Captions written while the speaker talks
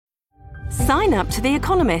Sign up to The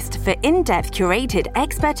Economist for in-depth curated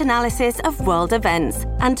expert analysis of world events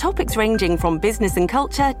and topics ranging from business and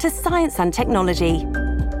culture to science and technology.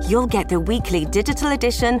 You'll get the weekly digital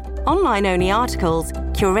edition, online-only articles,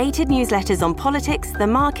 curated newsletters on politics, the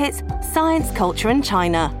markets, science, culture and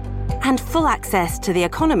China, and full access to The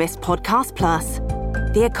Economist Podcast Plus.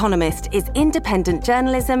 The Economist is independent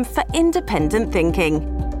journalism for independent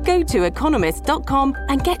thinking. Go to economist.com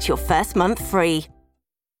and get your first month free.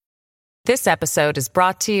 This episode is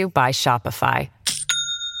brought to you by Shopify.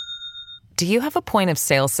 Do you have a point of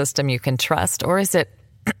sale system you can trust, or is it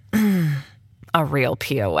a real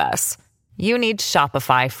POS? You need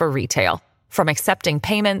Shopify for retail. From accepting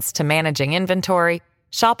payments to managing inventory,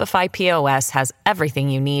 Shopify POS has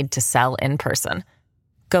everything you need to sell in person.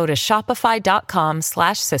 Go to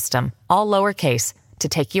shopify.com/system, all lowercase, to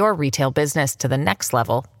take your retail business to the next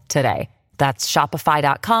level today. That's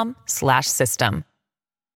shopify.com/system.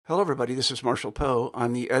 Hello, everybody. This is Marshall Poe.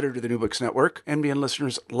 I'm the editor of the New Books Network. NBN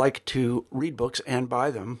listeners like to read books and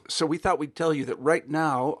buy them. So we thought we'd tell you that right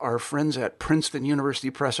now, our friends at Princeton University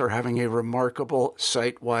Press are having a remarkable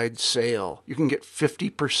site-wide sale. You can get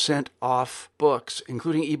 50% off books,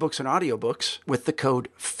 including ebooks and audiobooks, with the code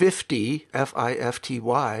 50,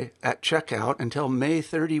 F-I-F-T-Y, at checkout until May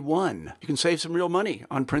 31. You can save some real money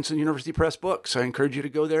on Princeton University Press books. I encourage you to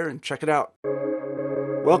go there and check it out.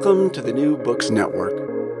 Welcome to the New Books Network.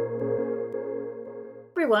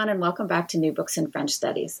 Everyone, and welcome back to New Books in French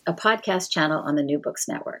Studies, a podcast channel on the New Books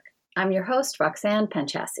Network. I'm your host, Roxanne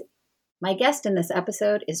Panchasi. My guest in this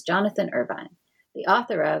episode is Jonathan Irvine, the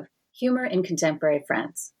author of Humor in Contemporary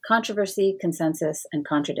France, Controversy, Consensus, and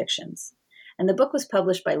Contradictions. And the book was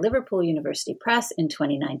published by Liverpool University Press in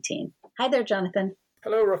 2019. Hi there, Jonathan.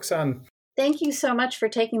 Hello, Roxanne. Thank you so much for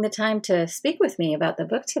taking the time to speak with me about the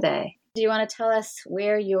book today. Do you want to tell us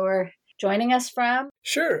where you're joining us from?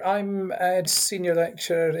 Sure. I'm a senior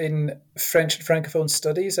lecturer in French and Francophone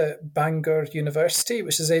Studies at Bangor University,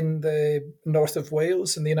 which is in the north of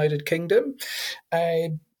Wales in the United Kingdom.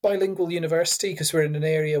 A bilingual university because we're in an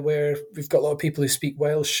area where we've got a lot of people who speak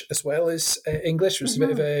Welsh as well as English, which is a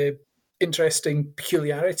bit of a interesting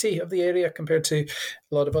peculiarity of the area compared to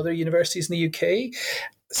a lot of other universities in the UK.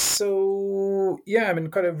 So, yeah, I'm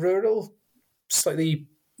in quite a rural, slightly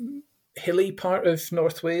hilly part of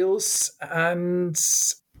North Wales, and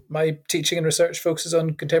my teaching and research focuses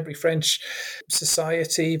on contemporary French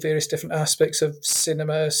society, various different aspects of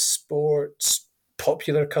cinema, sports,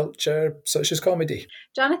 popular culture, such as comedy.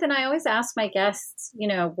 Jonathan, I always ask my guests,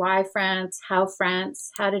 why France?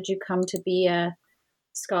 How did you come to be a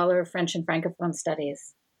scholar of French and Francophone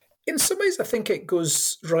studies? In some ways, I think it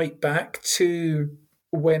goes right back to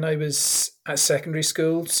when I was at secondary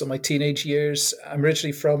school, so my teenage years. I'm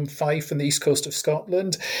originally from Fife on the east coast of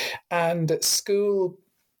Scotland. And at school,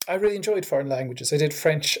 I really enjoyed foreign languages. I did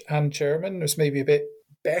French and German. I was maybe a bit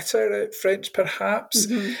better at French, perhaps.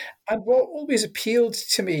 Mm-hmm. And what always appealed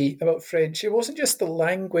to me about French, it wasn't just the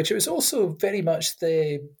language, it was also very much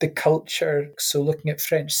the culture. So looking at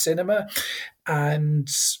French cinema and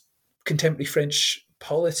contemporary French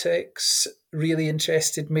politics really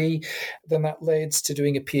interested me. Then that led to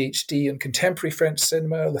doing a PhD on contemporary French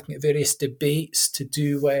cinema, looking at various debates to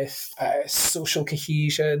do with social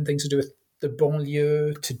cohesion, things to do with the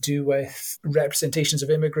banlieue, to do with representations of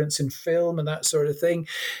immigrants in film and that sort of thing.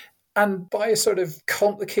 And by a sort of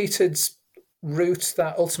complicated route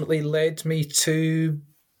that ultimately led me to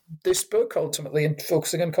this book, ultimately, and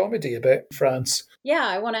focusing on comedy a bit in France. Yeah,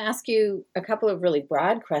 I want to ask you a couple of really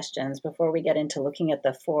broad questions before we get into looking at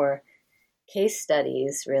the 4 case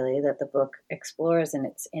studies, really, that the book explores in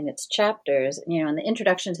its chapters. In the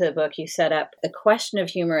introduction to the book, you set up the question of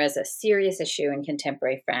humor as a serious issue in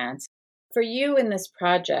contemporary France. For you in this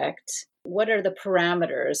project, what are the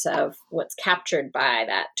parameters of what's captured by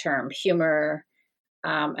that term, humor?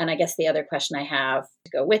 And I guess the other question I have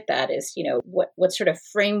to go with that is, what sort of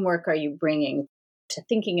framework are you bringing to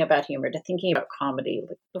thinking about humor, to thinking about comedy?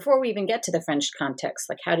 Before we even get to the French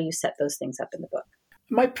context, how do you set those things up in the book?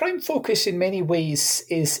 My prime focus in many ways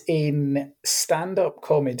is in stand-up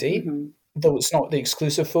comedy, though it's not the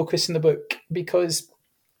exclusive focus in the book, because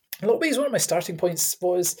in a lot of ways, one of my starting points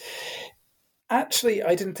was actually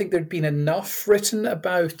I didn't think there'd been enough written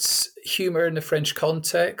about humour in the French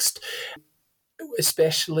context,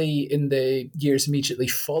 especially in the years immediately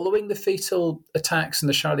following the fatal attacks in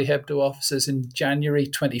the Charlie Hebdo offices in January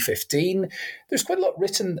 2015. There's quite a lot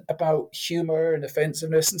written about humour and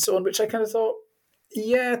offensiveness and so on, which I kind of thought,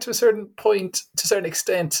 yeah, to a certain point, to a certain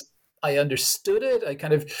extent, I understood it. I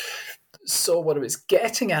kind of saw what I was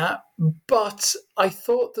getting at, but I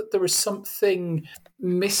thought that there was something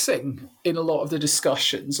missing in a lot of the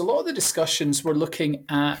discussions. A lot of the discussions were looking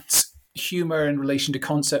at humour in relation to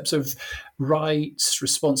concepts of rights,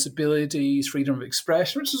 responsibilities, freedom of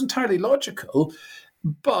expression, which is entirely logical.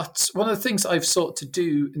 But one of the things I've sought to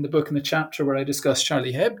do in the book, in the chapter where I discuss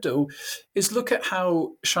Charlie Hebdo, is look at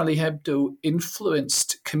how Charlie Hebdo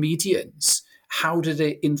influenced comedians. How did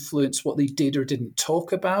it influence what they did or didn't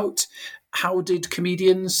talk about? How did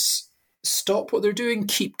comedians stop what they're doing,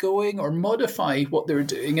 keep going, or modify what they're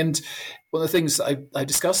doing? And one of the things that I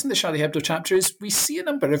discuss in the Charlie Hebdo chapter is we see a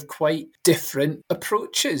number of quite different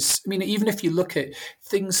approaches. I mean, even if you look at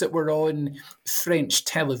things that were on French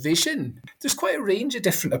television, there's quite a range of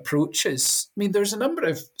different approaches. I mean, there's a number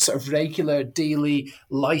of sort of regular, daily,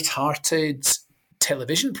 light-hearted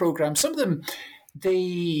television programs. Some of them,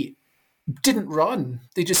 they didn't run,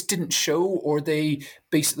 they just didn't show, or they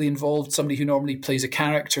basically involved somebody who normally plays a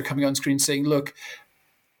character coming on screen saying, look,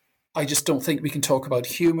 I just don't think we can talk about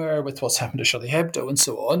humour with what's happened to Charlie Hebdo and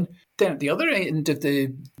so on. Then at the other end of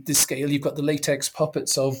the scale, you've got the latex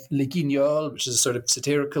puppets of Les Guignols, which is a sort of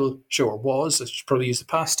satirical show, or was, I should probably use the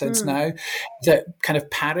past tense now, that kind of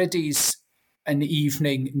parodies an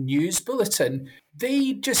evening news bulletin.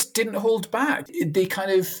 They just didn't hold back. They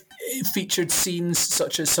kind of featured scenes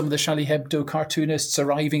such as some of the Charlie Hebdo cartoonists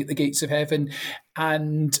arriving at the gates of heaven,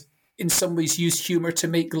 and in some ways used humour to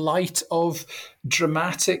make light of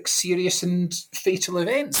dramatic, serious and fatal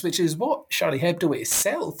events, which is what Charlie Hebdo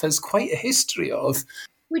itself has quite a history of.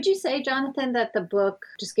 Would you say, Jonathan, that the book,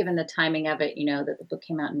 just given the timing of it, that the book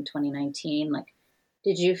came out in 2019,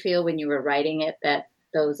 did you feel when you were writing it that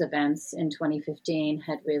those events in 2015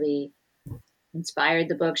 had really inspired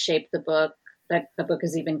the book, shaped the book, that the book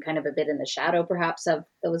is even kind of a bit in the shadow perhaps of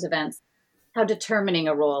those events? How determining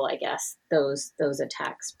a role, I guess, those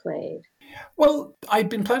attacks played? Well, I'd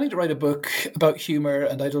been planning to write a book about humour,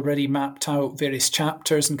 and I'd already mapped out various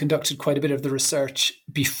chapters and conducted quite a bit of the research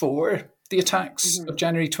before the attacks of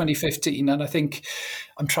January 2015. And I think,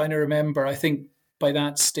 I'm trying to remember, I think by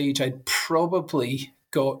that stage I'd probably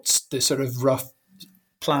got the sort of rough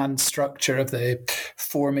planned structure of the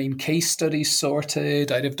 4 main case studies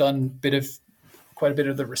sorted. I'd have done quite a bit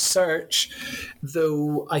of the research,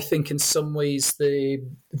 though I think in some ways the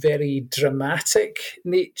very dramatic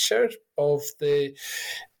nature of the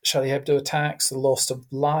Charlie Hebdo attacks, the loss of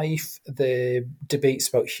life, the debates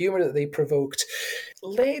about humour that they provoked,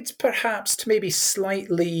 led perhaps to maybe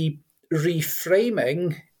slightly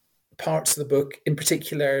reframing parts of the book, in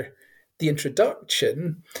particular the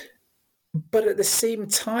introduction. But at the same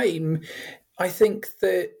time, I think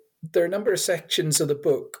that there are a number of sections of the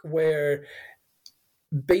book where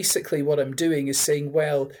basically what I'm doing is saying,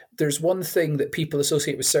 well, there's one thing that people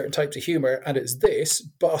associate with certain types of humour, and it's this,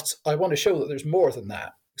 but I want to show that there's more than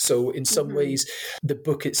that. So in some ways, the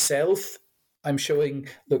book itself, I'm showing,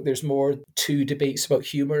 look, there's more to debates about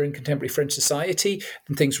humour in contemporary French society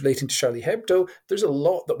than things relating to Charlie Hebdo. There's a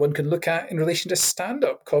lot that one can look at in relation to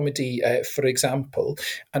stand-up comedy, for example.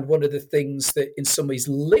 And one of the things that in some ways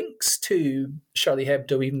links to Charlie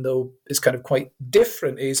Hebdo, even though it's kind of quite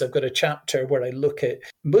different, is I've got a chapter where I look at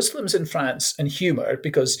Muslims in France and humour,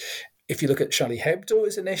 because if you look at Charlie Hebdo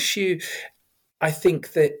as an issue, I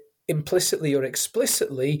think that implicitly or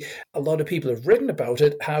explicitly, a lot of people have written about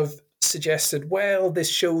it, have suggested, well, this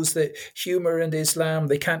shows that humour and Islam,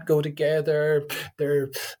 they can't go together, they're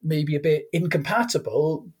maybe a bit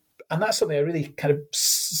incompatible. And that's something I really kind of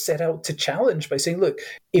set out to challenge by saying, look,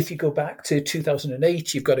 if you go back to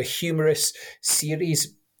 2008, you've got a humorous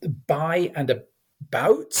series by and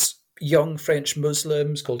about young French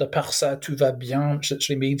Muslims called À part ça, tout va bien, which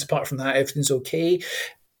literally means apart from that, everything's okay.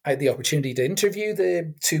 I had the opportunity to interview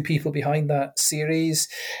the 2 people behind that series.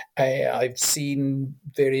 I've seen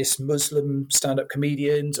various Muslim stand-up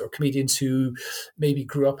comedians or comedians who maybe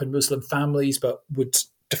grew up in Muslim families but would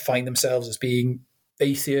define themselves as being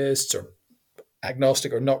atheists or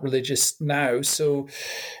agnostic or not religious now. So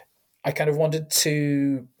I kind of wanted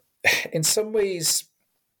to, in some ways,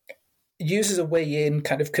 use as a way in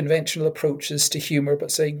kind of conventional approaches to humour, but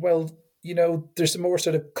saying, well, there's a more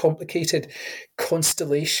sort of complicated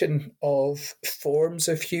constellation of forms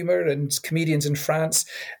of humour and comedians in France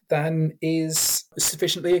than is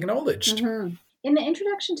sufficiently acknowledged. Mm-hmm. In the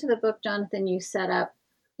introduction to the book, Jonathan, you set up,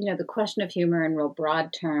 the question of humour in real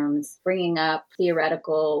broad terms, bringing up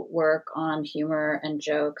theoretical work on humour and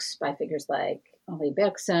jokes by figures like Henri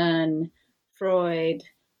Bergson, Freud.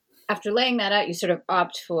 After laying that out, you sort of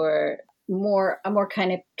opt for a more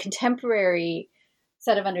kind of contemporary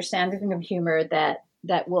set of understanding of humor that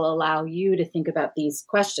that will allow you to think about these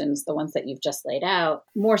questions, the ones that you've just laid out,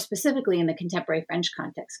 more specifically in the contemporary French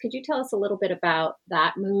context. Could you tell us a little bit about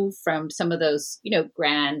that move from some of those,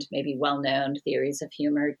 grand, maybe well-known theories of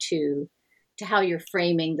humor to how you're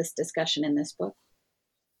framing this discussion in this book?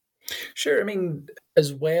 Sure. I mean,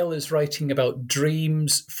 as well as writing about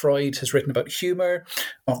dreams, Freud has written about humour.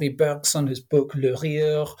 Henri Bergson, his book Le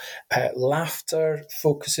Rire, laughter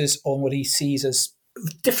focuses on what he sees as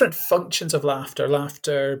different functions of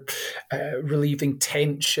laughter, relieving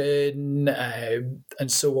tension,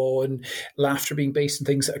 and so on, laughter being based on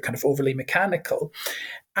things that are kind of overly mechanical.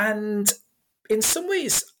 And in some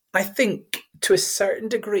ways, I think to a certain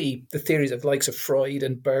degree, the theories of likes of Freud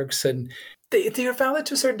and Bergson, they are valid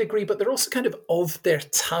to a certain degree, but they're also kind of their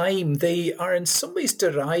time. They are in some ways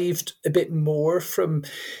derived a bit more from,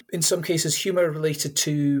 in some cases, humour related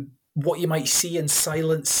to what you might see in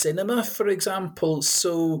silent cinema, for example.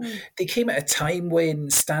 So they came at a time when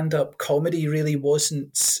stand-up comedy really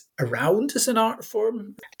wasn't around as an art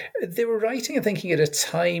form. They were writing and thinking at a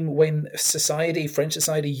time when society, French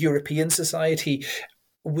society, European society,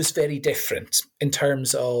 was very different in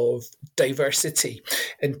terms of diversity,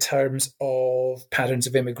 in terms of patterns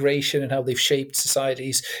of immigration and how they've shaped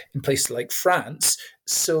societies in places like France.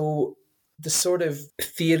 So the sort of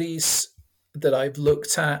theories that I've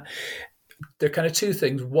looked at, they're kind of two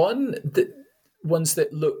things. One, the ones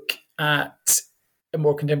that look at a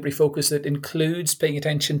more contemporary focus that includes paying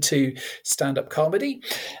attention to stand-up comedy,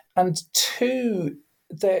 and two,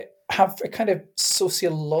 that have a kind of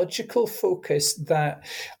sociological focus that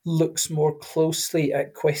looks more closely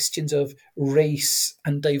at questions of race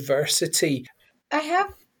and diversity.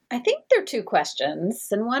 I think there are two questions,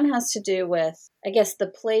 and one has to do with, I guess, the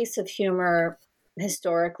place of humor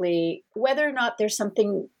historically, whether or not there's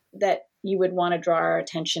something that you would want to draw our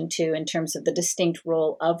attention to in terms of the distinct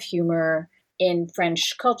role of humor in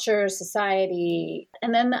French culture, society.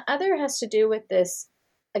 And then the other has to do with this,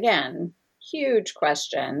 again, huge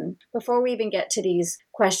question, before we even get to these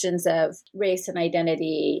questions of race and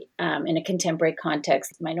identity in a contemporary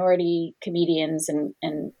context, minority comedians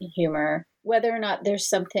and humor, whether or not there's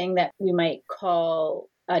something that we might call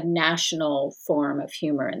a national form of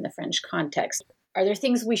humor in the French context. Are there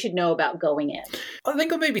things we should know about going in? I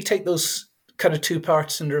think I'll maybe take those kind of two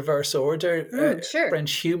parts in reverse order. Sure.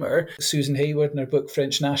 French humour. Susan Hayward in her book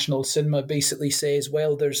French National Cinema basically says,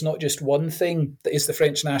 well, there's not just one thing that is the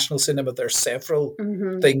French national cinema, there's several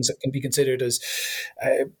things that can be considered as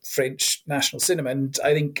French national cinema. And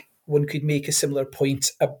I think one could make a similar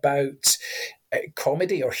point about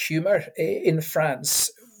comedy or humour in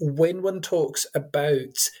France. When one talks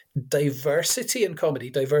about diversity in comedy,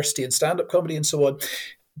 diversity in stand-up comedy and so on,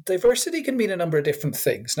 diversity can mean a number of different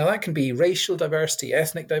things. Now, that can be racial diversity,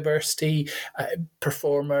 ethnic diversity,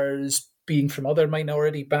 performers being from other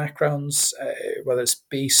minority backgrounds, whether it's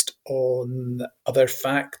based on other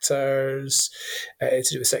factors to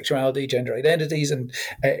do with sexuality, gender identities, and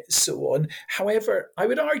so on. However, I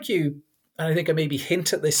would argue, and I think I maybe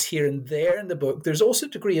hint at this here and there in the book, there's also a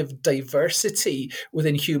degree of diversity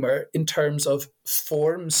within humour in terms of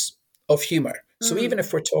forms of humour. So even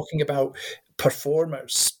if we're talking about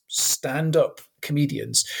performers, stand-up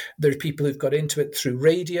comedians, there are people who've got into it through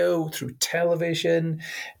radio, through television,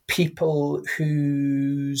 people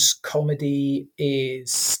whose comedy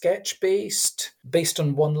is sketch-based, based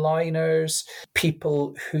on one-liners,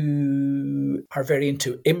 people who are very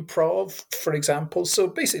into improv, for example. So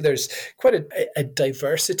basically there's quite a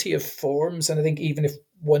diversity of forms, and I think even if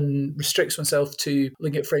one restricts oneself to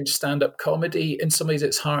looking at French stand-up comedy, in some ways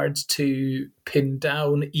it's hard to pin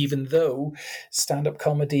down, even though stand-up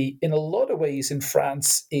comedy in a lot of ways in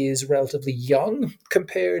France is relatively young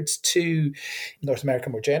compared to North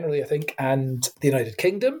America more generally, I think, and the United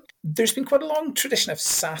Kingdom. There's been quite a long tradition of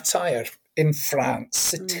satire in France,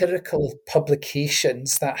 satirical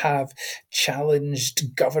publications that have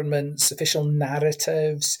challenged governments, official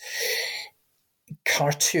narratives.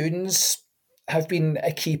 Cartoons have been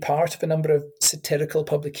a key part of a number of satirical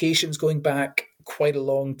publications going back quite a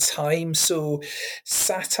long time. So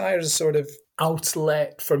satire is a sort of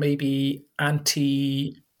outlet for maybe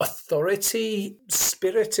anti-authority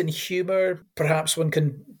spirit and humour. Perhaps one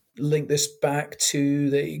can link this back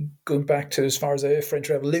to going back to as far as the French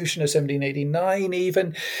Revolution of 1789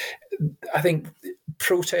 even. I think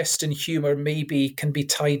protest and humour maybe can be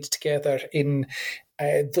tied together in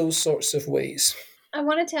those sorts of ways. I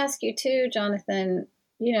wanted to ask you too, Jonathan,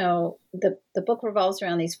 the book revolves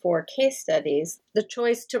around these 4 case studies. The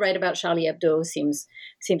choice to write about Charlie Hebdo seems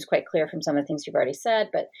quite clear from some of the things you've already said,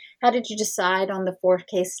 but how did you decide on the 4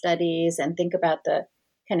 case studies and think about the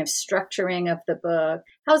kind of structuring of the book.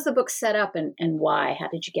 How's the book set up and why? How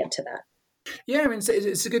did you get to that? Yeah, I mean,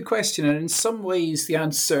 it's a good question. And in some ways, the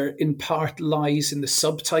answer in part lies in the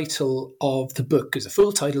subtitle of the book, because the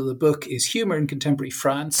full title of the book is Humour in Contemporary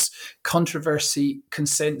France, Controversy,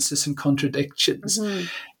 Consensus and Contradictions. Mm-hmm.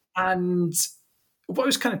 And what I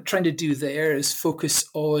was kind of trying to do there is focus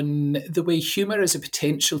on the way humour has a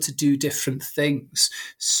potential to do different things.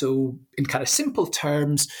 So in kind of simple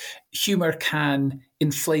terms, humour can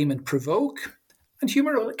inflame and provoke. And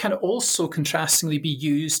humour can also contrastingly be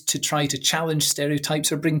used to try to challenge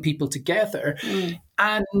stereotypes or bring people together.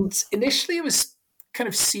 And initially I was kind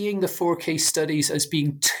of seeing the 4 case studies as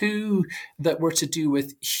being 2 that were to do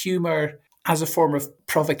with humour as a form of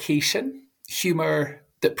provocation, humour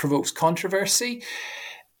that provokes controversy,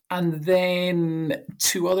 and then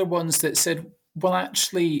 2 other ones that said, well,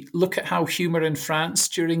 actually, look at how humour in France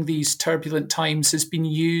during these turbulent times has been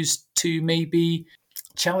used to maybe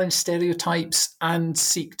challenge stereotypes and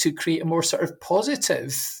seek to create a more sort of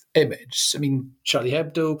positive image. I mean, Charlie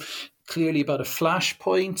Hebdo, clearly about a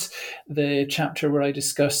flashpoint. The chapter where I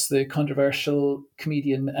discuss the controversial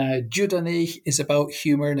comedian Dieudonné is about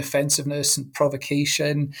humour and offensiveness and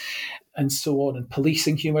provocation and so on, and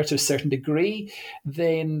policing humour to a certain degree.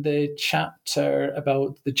 Then the chapter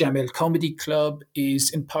about the Jamel Comedy Club is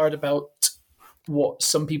in part about what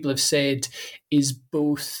some people have said is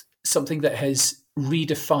both something that has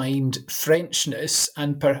redefined Frenchness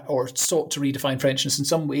or sought to redefine Frenchness in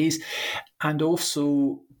some ways, and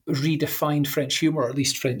also redefined French humour, or at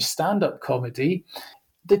least French stand-up comedy.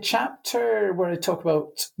 The chapter where I talk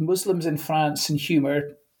about Muslims in France and humour,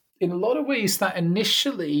 in a lot of ways that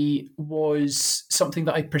initially was something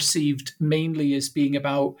that I perceived mainly as being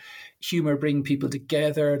about humour bringing people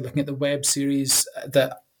together, looking at the web series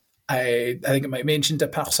that I think I might mention, De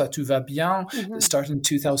Par ça tout va bien, that started in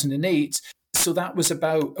 2008. So that was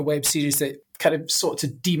about a web series that kind of sought to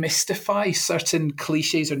demystify certain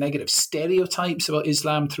cliches or negative stereotypes about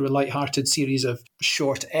Islam through a lighthearted series of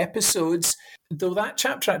short episodes. Though that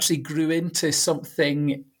chapter actually grew into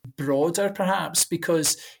something broader, perhaps,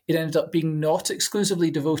 because it ended up being not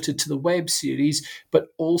exclusively devoted to the web series, but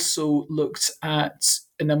also looked at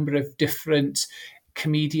a number of different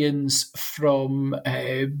comedians from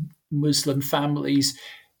Muslim families,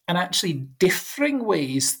 and actually differing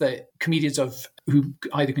ways that comedians who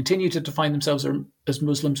either continue to define themselves as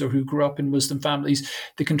Muslims or who grew up in Muslim families,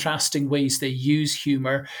 the contrasting ways they use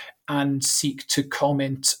humour and seek to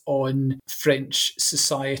comment on French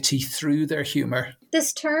society through their humour.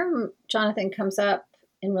 This term, Jonathan, comes up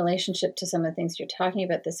in relationship to some of the things you're talking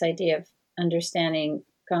about, this idea of understanding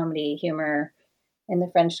comedy, humour in the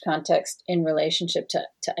French context in relationship to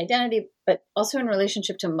identity, but also in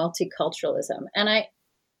relationship to multiculturalism. And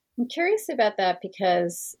I'm curious about that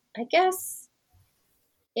because I guess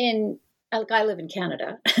I live in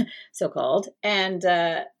Canada, so-called, and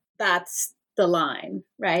that's the line,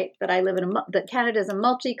 right? But I live that Canada is a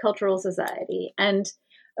multicultural society. And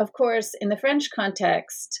of course, in the French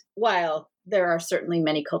context, while there are certainly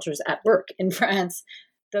many cultures at work in France,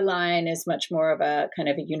 the line is much more of a kind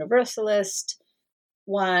of a universalist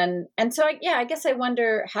one. And so, I guess I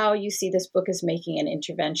wonder how you see this book as making an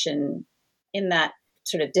intervention in that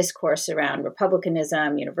sort of discourse around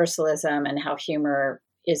republicanism, universalism, and how humor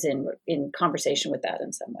is in conversation with that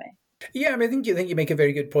in some way. Yeah, I mean, I think you make a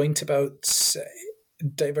very good point about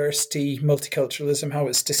diversity, multiculturalism, how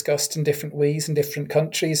it's discussed in different ways in different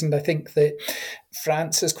countries. And I think that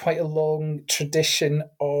France has quite a long tradition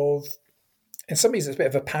of, in some ways, it's a bit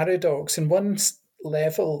of a paradox. In one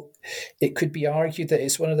level, it could be argued that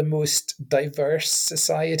it's one of the most diverse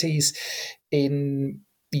societies in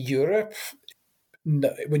Europe.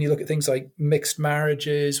 When you look at things like mixed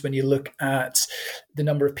marriages, when you look at the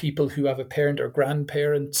number of people who have a parent or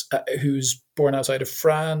grandparent who's born outside of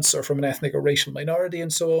France or from an ethnic or racial minority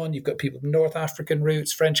and so on, you've got people with North African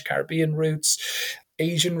roots, French Caribbean roots,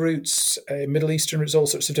 Asian roots, Middle Eastern roots, all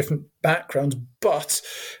sorts of different backgrounds. But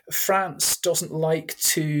France doesn't like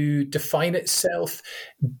to define itself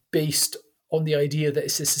based on the idea that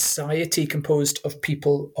it's a society composed of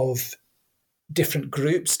people of different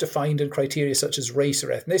groups defined in criteria such as race or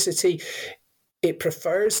ethnicity. It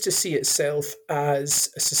prefers to see itself as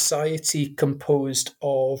a society composed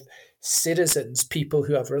of citizens, people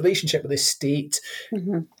who have a relationship with the state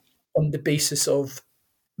on the basis of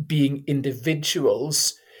being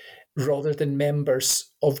individuals rather than members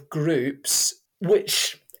of groups,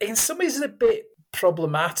 which in some ways is a bit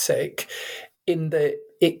problematic in that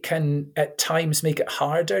it can at times make it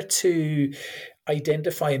harder to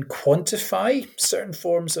identify and quantify certain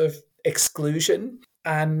forms of exclusion.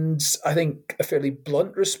 And I think a fairly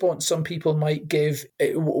blunt response some people might give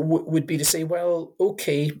would be to say, well,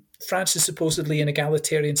 okay, France is supposedly an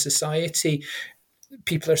egalitarian society.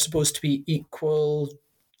 People are supposed to be equal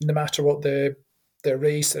no matter what their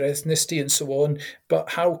race, their ethnicity, and so on. But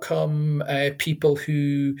how come people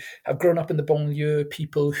who have grown up in the banlieue,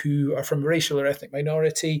 people who are from a racial or ethnic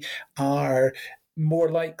minority, are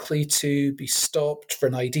more likely to be stopped for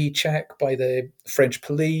an ID check by the French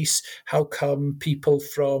police? How come people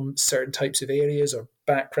from certain types of areas or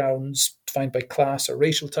backgrounds defined by class or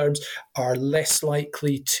racial terms are less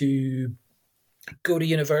likely to go to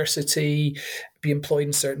university, be employed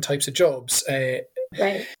in certain types of jobs?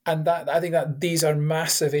 Right. And that, I think that these are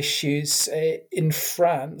massive issues in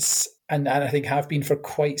France, and I think have been for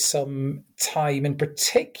quite some time. In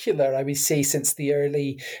particular, I would say since the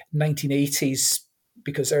early 1980s,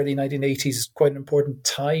 because early 1980s is quite an important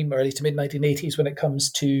time, early to mid 1980s, when it comes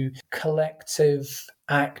to collective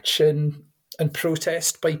action and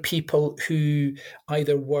protest by people who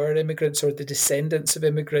either were immigrants or the descendants of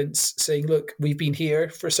immigrants, saying, look, we've been here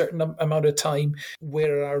for a certain amount of time.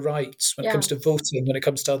 Where are our rights when it comes to voting, when it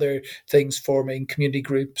comes to other things, forming community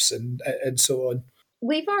groups and so on?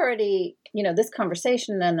 We've already, this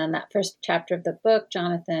conversation and then that first chapter of the book,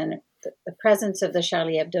 Jonathan, the presence of the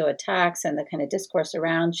Charlie Hebdo attacks and the kind of discourse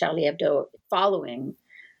around Charlie Hebdo following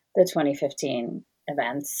the 2015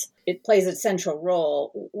 events, it plays a central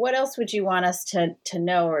role. What else would you want us to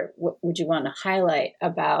know, or what would you want to highlight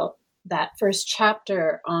about that first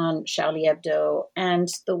chapter on Charlie Hebdo and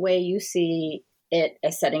the way you see it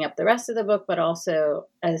as setting up the rest of the book, but also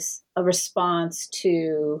as a response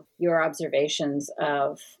to your observations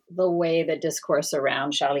of the way the discourse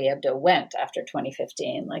around Charlie Hebdo went after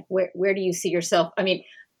 2015? Like, where do you see yourself? I mean,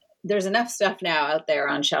 there's enough stuff now out there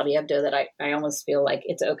on Charlie Hebdo that I almost feel like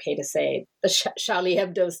it's okay to say the Charlie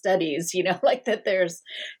Hebdo studies, like that there's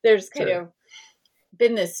kind of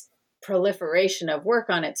been this proliferation of work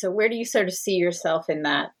on it. So where do you sort of see yourself in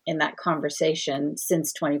that conversation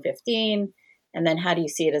since 2015? And then how do you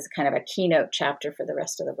see it as kind of a keynote chapter for the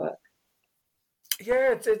rest of the book?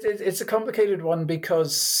 Yeah, it's a complicated one,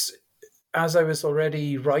 because as I was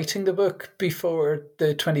already writing the book before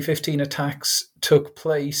the 2015 attacks took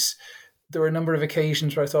place, there were a number of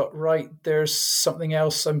occasions where I thought, right, there's something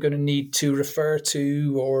else I'm going to need to refer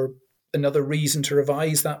to, or another reason to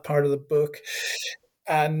revise that part of the book.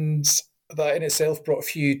 And that in itself brought a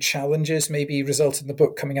few challenges, maybe resulted in the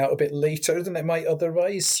book coming out a bit later than it might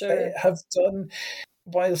otherwise have done.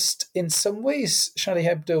 Whilst in some ways Charlie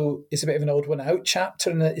Hebdo is a bit of an odd one out chapter,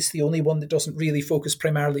 and it's the only one that doesn't really focus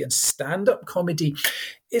primarily on stand-up comedy,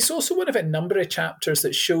 it's also one of a number of chapters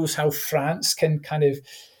that shows how France can kind of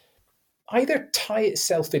either tie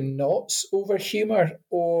itself in knots over humour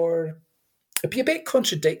or be a bit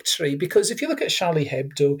contradictory. Because if you look at Charlie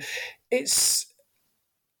Hebdo, it's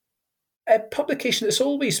a publication that's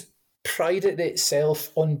always prided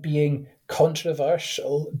itself on being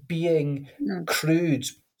controversial, being crude,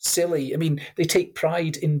 silly. I mean, they take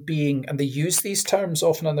pride in being, and they use these terms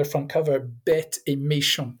often on their front cover, bête et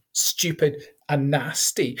méchant, stupid and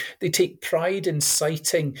nasty. They take pride in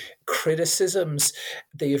citing criticisms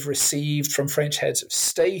they have received from French heads of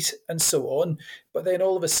state and so on. But then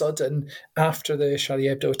all of a sudden, after the Charlie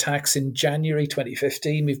Hebdo attacks in January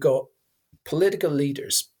 2015, we've got political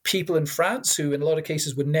leaders, people in France who in a lot of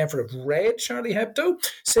cases would never have read Charlie Hebdo,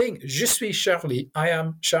 saying, Je suis Charlie, I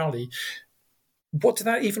am Charlie. What did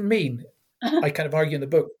that even mean? I kind of argue in the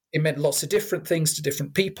book, it meant lots of different things to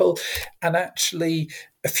different people. And actually,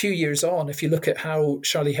 a few years on, if you look at how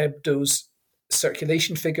Charlie Hebdo's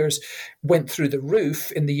circulation figures went through the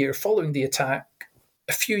roof in the year following the attack,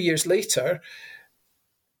 a few years later,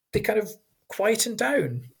 they kind of quietened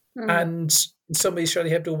down. And in some ways, Charlie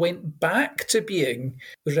Hebdo went back to being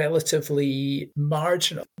relatively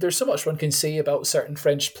marginal. There's so much one can say about certain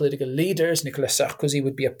French political leaders. Nicolas Sarkozy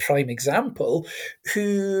would be a prime example,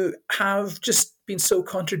 who have just been so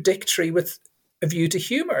contradictory with a view to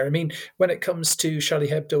humour. I mean, when it comes to Charlie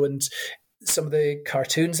Hebdo and some of the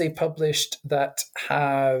cartoons they published that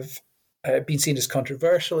have been seen as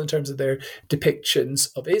controversial in terms of their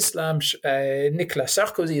depictions of Islam, Nicolas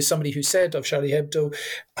Sarkozy is somebody who said of Charlie Hebdo,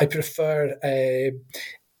 I prefer an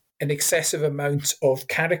excessive amount of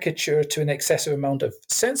caricature to an excessive amount of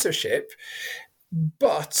censorship.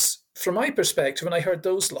 But from my perspective, when I heard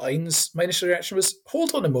those lines, my initial reaction was,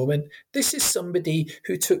 hold on a moment, this is somebody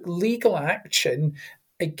who took legal action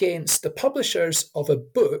against the publishers of a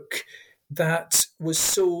book that was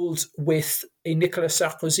sold with a Nicolas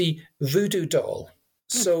Sarkozy voodoo doll.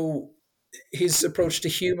 So his approach to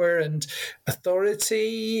humor and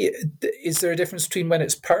authority? Is there a difference between when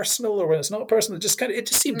it's personal or when it's not personal? It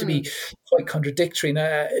just seemed to be quite contradictory.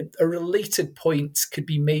 Now, a related point could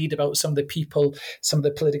be made about some of the people, some of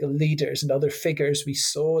the political leaders and other figures we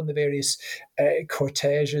saw in the various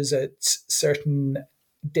cortèges at certain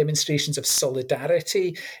demonstrations of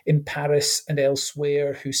solidarity in Paris and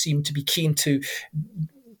elsewhere, who seemed to be keen to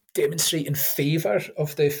demonstrate in favour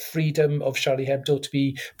of the freedom of Charlie Hebdo to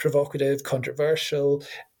be provocative, controversial,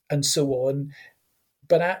 and so on.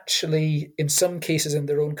 But actually, in some cases in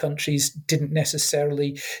their own countries, didn't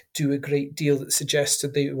necessarily do a great deal that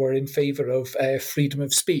suggested they were in favour of freedom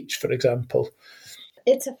of speech, for example.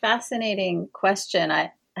 It's a fascinating question.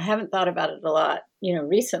 I haven't thought about it a lot,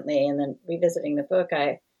 recently, and then revisiting the book,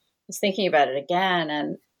 I was thinking about it again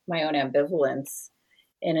and my own ambivalence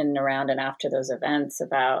in and around and after those events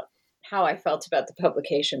about how I felt about the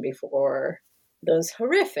publication before those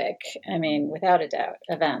horrific, without a doubt,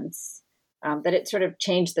 events, that it sort of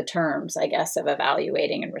changed the terms, I guess, of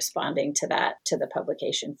evaluating and responding to the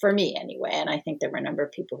publication, for me anyway. And I think there were a number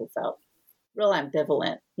of people who felt real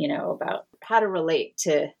ambivalent, about how to relate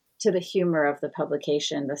to the humor of the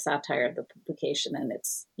publication, the satire of the publication, and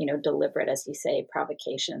its, deliberate, as you say,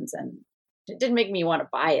 provocations. And it didn't make me want to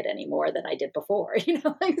buy it any more than I did before,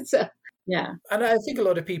 so, yeah. And I think a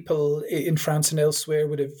lot of people in France and elsewhere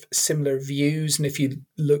would have similar views. And if you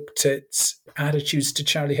looked at attitudes to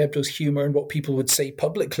Charlie Hebdo's humour and what people would say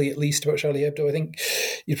publicly, at least, about Charlie Hebdo, I think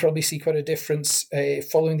you'd probably see quite a difference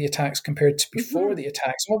following the attacks compared to before the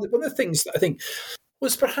attacks. One of the things that I think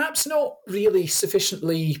was perhaps not really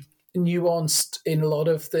sufficiently nuanced in a lot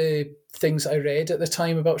of the things I read at the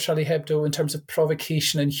time about Charlie Hebdo in terms of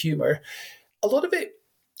provocation and humour. A lot of it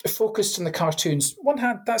focused on the cartoons. On one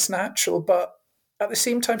hand, that's natural, but at the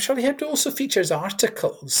same time, Charlie Hebdo also features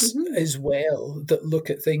articles as well that look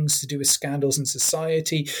at things to do with scandals in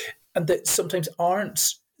society and that sometimes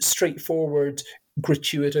aren't straightforward,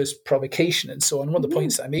 gratuitous provocation and so on. One of the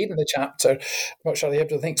points that I made in the chapter about Charlie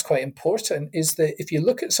Hebdo, I think is quite important, is that if you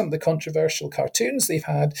look at some of the controversial cartoons they've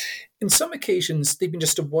had, in some occasions they've been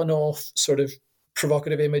just a one-off sort of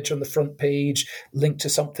provocative image on the front page linked to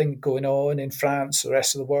something going on in France or the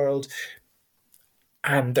rest of the world.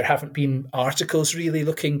 And there haven't been articles really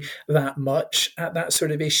looking that much at that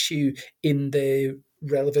sort of issue in the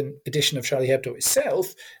relevant edition of Charlie Hebdo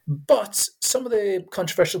itself. But some of the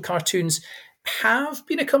controversial cartoons have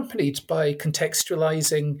been accompanied by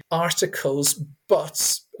contextualizing articles,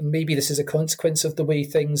 but maybe this is a consequence of the way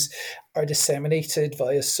things are disseminated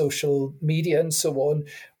via social media and so on.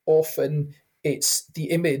 Often it's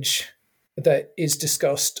the image that is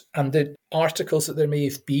discussed, and the articles that there may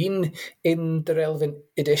have been in the relevant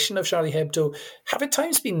edition of Charlie Hebdo have at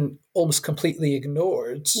times been almost completely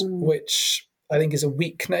ignored, which I think is a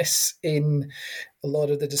weakness in a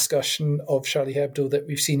lot of the discussion of Charlie Hebdo that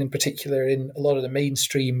we've seen in particular in a lot of the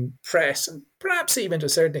mainstream press, and perhaps even to a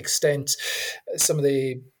certain extent some of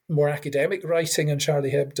the more academic writing on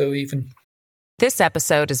Charlie Hebdo even. This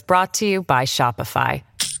episode is brought to you by Shopify.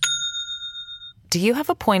 Do you have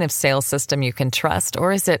a point of sale system you can trust,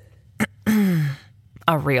 or is it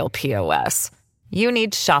a real POS? You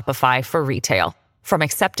need Shopify for retail. From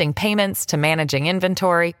accepting payments to managing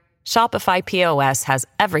inventory, Shopify POS has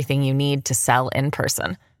everything you need to sell in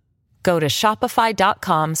person. Go to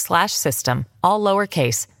shopify.com/system, all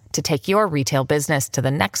lowercase, to take your retail business to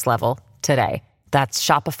the next level today. That's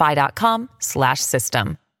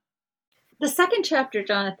shopify.com/system. The second chapter,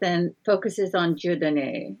 Jonathan, focuses on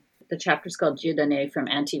Dieudonné. The chapter is called Dieudonné from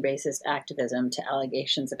Anti-Racist Activism to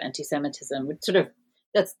Allegations of Anti-Semitism, which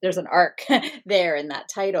there's an arc there in that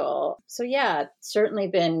title. So yeah, certainly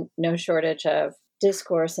been no shortage of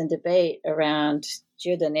discourse and debate around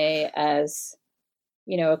Dieudonné as,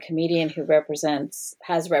 a comedian who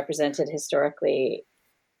has represented historically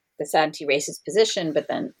this anti-racist position, but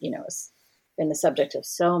then, has been the subject of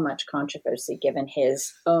so much controversy given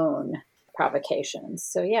his own provocations.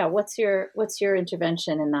 So yeah, what's your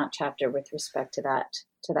intervention in that chapter with respect to that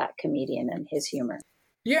comedian and his humor?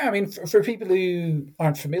 Yeah, for people who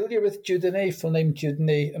aren't familiar with Dieudonné, full name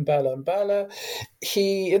Dieudonné Mbala,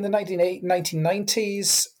 he in the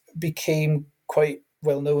 1990s became quite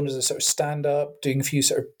well known as a sort of stand-up, doing a few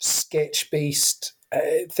sort of sketch-based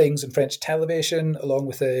things in French television, along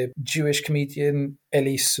with a Jewish comedian,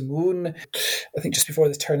 Elie Semoun. I think just before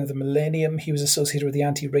the turn of the millennium, he was associated with the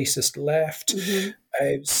anti-racist left,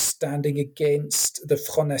 standing against the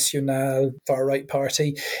Front National far-right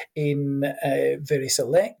party in various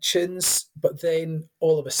elections. But then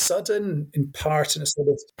all of a sudden, in part in a sort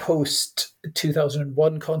of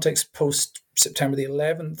post-2001 context, post-September the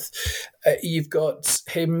 11th, You've got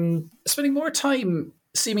him spending more time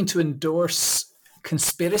seeming to endorse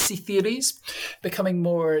conspiracy theories, becoming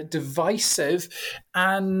more divisive,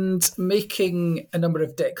 and making a number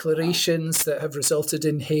of declarations that have resulted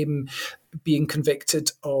in him being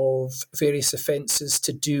convicted of various offences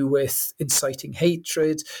to do with inciting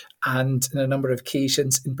hatred, and in a number of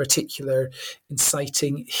occasions, in particular,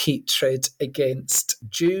 inciting hatred against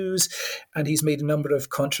Jews. And he's made a number of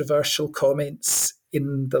controversial comments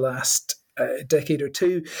in the last decade or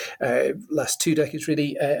two, last 2 decades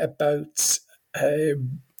really, about the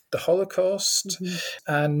Holocaust.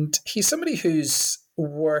 And he's somebody whose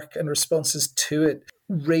work and responses to it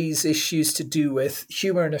raise issues to do with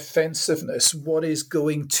humour and offensiveness. What is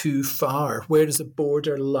going too far? Where does the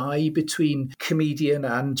border lie between comedian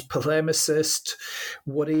and polemicist?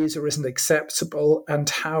 What is or isn't acceptable? And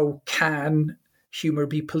how can humour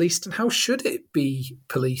be policed, and how should it be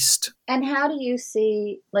policed? And how do you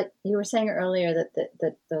see, like you were saying earlier,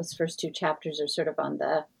 that those first 2 chapters are sort of on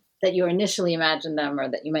the, that you initially imagined them, or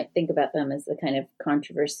that you might think about them as the kind of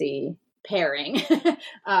controversy pairing,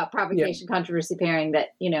 provocation, controversy pairing, that,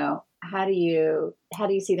 you know, how do you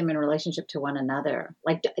see them in relationship to one another?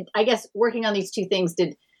 Like, I guess working on these 2 things,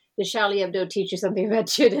 did Charlie Hebdo teach you something about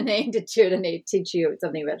Dieudonné? Did Dieudonné teach you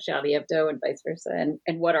something about Charlie Hebdo, and vice versa?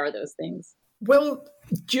 And what are those things? Well,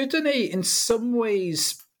 Dieudonné, in some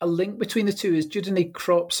ways, a link between the two is Dieudonné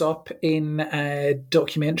crops up in a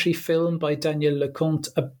documentary film by Daniel Leconte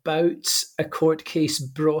about a court case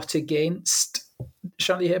brought against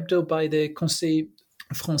Charlie Hebdo by the Conseil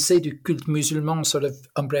Français du Culte Musulman, sort of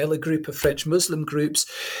umbrella group of French Muslim groups.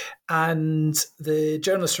 And the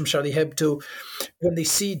journalists from Charlie Hebdo, when they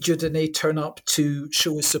see Dieudonné turn up to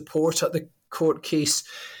show his support at the court case,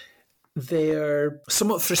 they're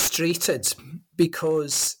somewhat frustrated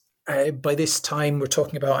because by this time we're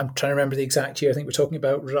talking about, I'm trying to remember the exact year, I think we're talking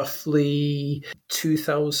about roughly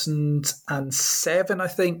 2007, I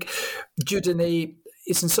think. Dieudonné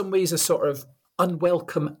is in some ways a sort of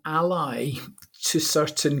unwelcome ally to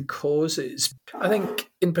certain causes. I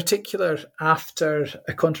think in particular after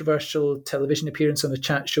a controversial television appearance on a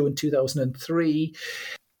chat show in 2003,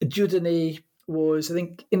 Dieudonné was, I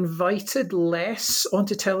think, invited less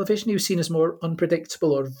onto television. He was seen as more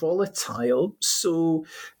unpredictable or volatile. So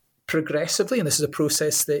progressively, and this is a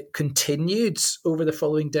process that continued over the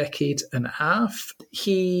following decade and a half,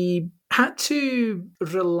 he had to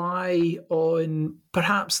rely on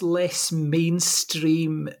perhaps less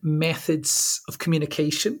mainstream methods of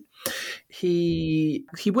communication. He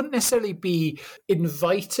wouldn't necessarily be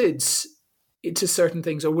invited to certain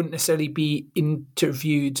things, or wouldn't necessarily be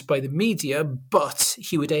interviewed by the media, but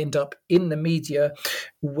he would end up in the media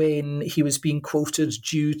when he was being quoted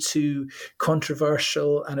due to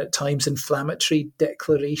controversial and at times inflammatory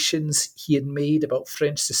declarations he had made about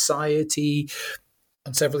French society,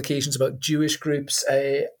 on several occasions about Jewish groups.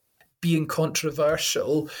 Being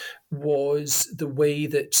controversial was the way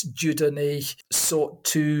that Dieudonné sought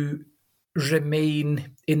to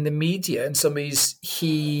remain in the media. In some ways,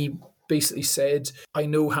 he basically said, I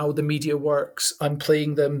know how the media works. I'm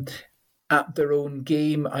playing them at their own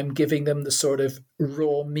game. I'm giving them the sort of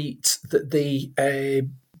raw meat that they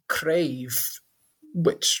crave,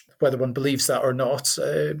 which, whether one believes that or not,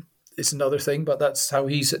 is another thing, but that's how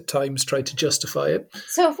he's at times tried to justify it.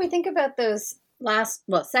 So if we think about those last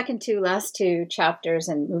two chapters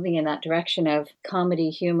and moving in that direction of comedy,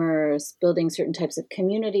 humor, building certain types of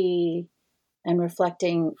community and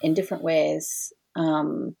reflecting in different ways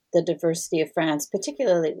the diversity of France,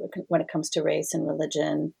 particularly when it comes to race and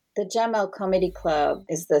religion. The Jamel Comedy Club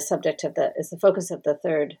is the focus of the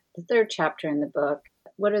third chapter in the book.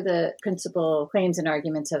 What are the principal claims and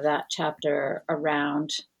arguments of that chapter around,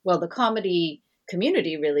 well, the comedy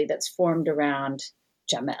community really that's formed around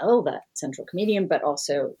Jamel, that central comedian, but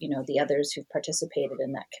also, you know, the others who've participated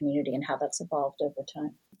in that community and how that's evolved over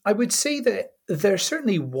time? I would say that there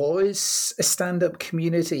certainly was a stand-up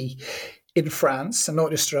community in France, and not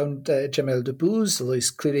just around Jamel Debbouze, although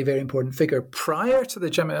he's clearly a very important figure, prior to the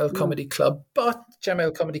Jamel Comedy Club, but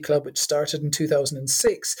Jamel Comedy Club, which started in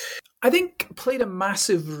 2006, I think played a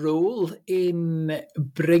massive role in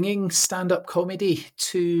bringing stand-up comedy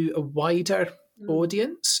to a wider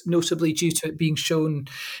audience, notably due to it being shown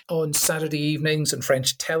on Saturday evenings on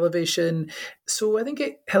French television. So I think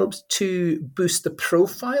it helped to boost the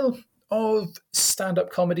profile of stand-up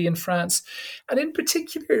comedy in France, and in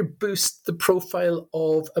particular boost the profile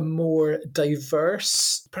of a more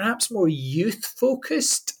diverse, perhaps more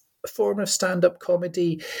youth-focused form of stand-up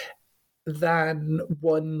comedy than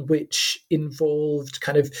one which involved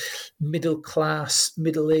kind of middle class,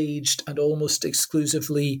 middle-aged, and almost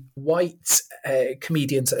exclusively white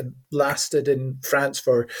comedians that lasted in France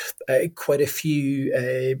for quite a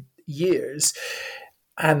few years.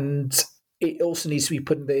 And it also needs to be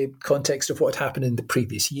put in the context of what had happened in the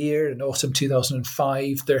previous year. In autumn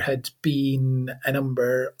 2005, there had been a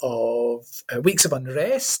number of weeks of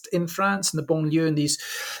unrest in France, in the banlieue, in these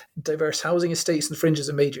diverse housing estates and fringes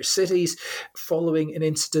of major cities, following an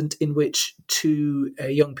incident in which two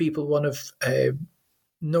young people, one of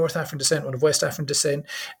North African descent, one of West African descent,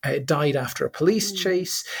 died after a police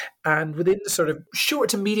chase. And within the sort of short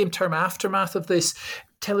to medium term aftermath of this,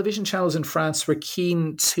 television channels in France were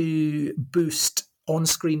keen to boost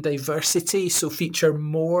on-screen diversity, so feature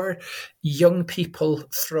more young people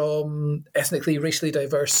from ethnically, racially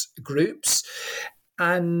diverse groups.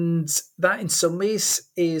 And that in some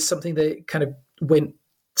ways is something that kind of went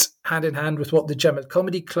hand in hand with what the Jamel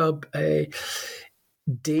Comedy Club did.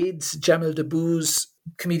 Jamel Debbouze,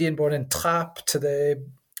 comedian born in Trappes to the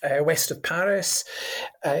west of Paris,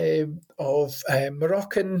 of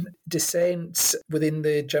Moroccan descent. Within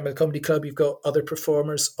the Jamel Comedy Club, you've got other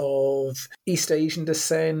performers of East Asian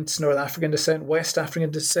descent, North African descent, West African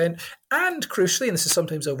descent, and crucially, and this is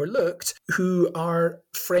sometimes overlooked, who are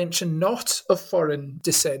French and not of foreign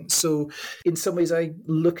descent. So in some ways, I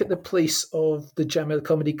look at the place of the Jamel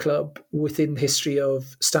Comedy Club within the history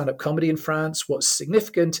of stand-up comedy in France, what's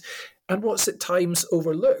significant, and what's at times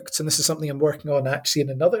overlooked. And this is something I'm working on actually in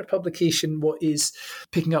another publication, what is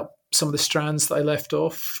picking up some of the strands that I left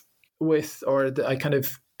off with, or that I kind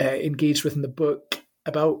of engaged with in the book,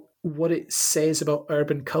 about what it says about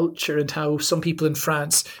urban culture and how some people in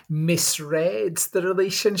France misread the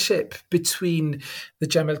relationship between the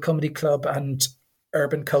Jamel Comedy Club and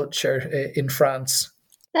urban culture in France.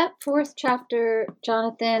 That fourth chapter,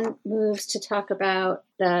 Jonathan, moves to talk about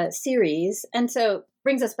the series. And so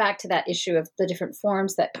brings us back to that issue of the different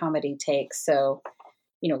forms that comedy takes. So,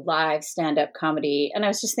 live stand-up comedy. And I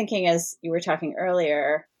was just thinking, as you were talking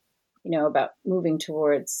earlier, about moving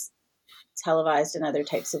towards televised and other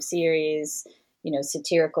types of series,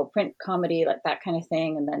 satirical print comedy, like that kind of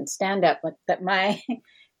thing. And then stand-up, like that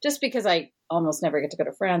just because I almost never get to go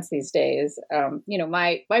to France these days,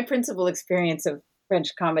 my principal experience of French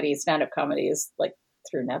comedy, stand-up comedy is like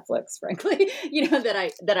through Netflix, frankly,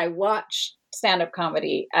 that I watch stand-up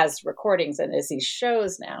comedy as recordings and as these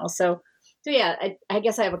shows now. So yeah, I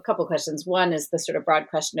guess I have a couple questions. One is the sort of broad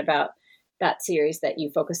question about that series that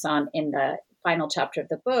you focus on in the final chapter of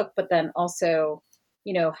the book, but then also,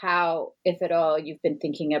 how, if at all, you've been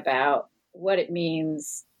thinking about what it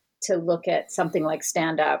means to look at something like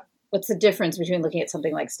stand-up. What's the difference between looking at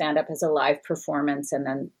something like stand-up as a live performance and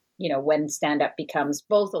then, when stand-up becomes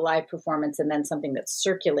both a live performance and then something that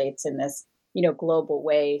circulates in this global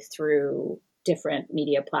way through different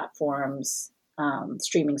media platforms,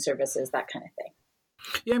 streaming services, that kind of thing?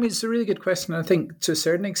 Yeah, it's a really good question. I think to a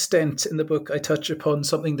certain extent in the book, I touch upon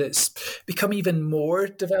something that's become even more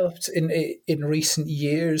developed in recent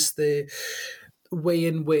years, the way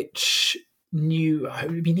in which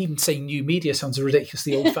even saying new media sounds a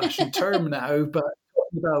ridiculously old-fashioned term now, but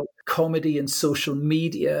talking about comedy and social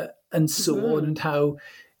media and so on, and how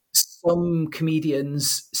some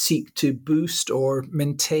comedians seek to boost or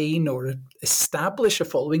maintain or establish a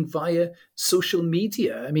following via social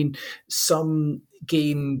media. I mean, some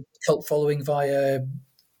gain cult following via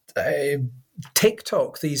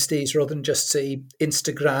TikTok these days rather than just, say,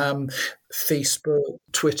 Instagram, Facebook,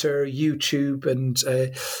 Twitter, YouTube, and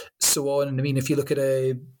so on. And I mean, if you look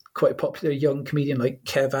at quite a popular young comedian like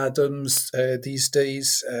Kev Adams these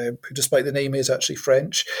days, who despite the name is actually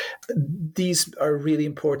French. These are really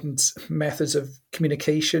important methods of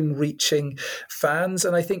communication, reaching fans.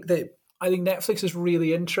 And I think Netflix is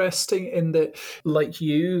really interesting in that, like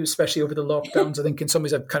you, especially over the lockdowns, I think in some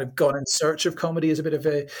ways I've kind of gone in search of comedy as a bit of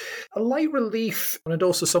a light relief, and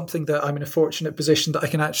also something that I'm in a fortunate position that I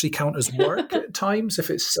can actually count as work at times. If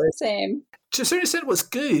it's same. To a certain extent, what's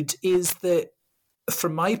good is that,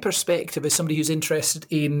 from my perspective, as somebody who's interested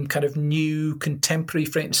in kind of new contemporary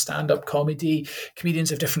French stand-up comedy,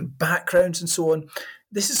 comedians of different backgrounds and so on,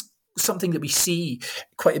 this is something that we see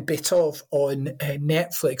quite a bit of on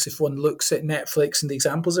Netflix. If one looks at Netflix and the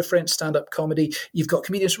examples of French stand-up comedy, you've got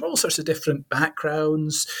comedians from all sorts of different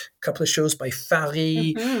backgrounds, a couple of shows by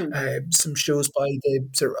Fari, some shows by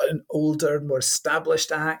an older, more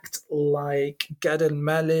established act like Gad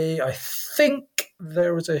Elmaleh. I think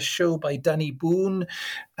there was a show by Danny Boone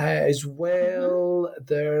as well.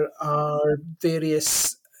 There are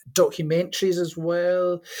various documentaries as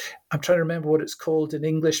well. I'm trying to remember what it's called in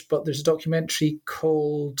English, but there's a documentary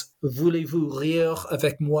called Voulez-vous rire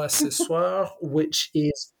avec moi ce soir, which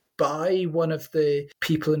is by one of the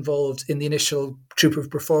people involved in the initial troupe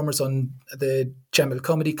of performers on the Jamel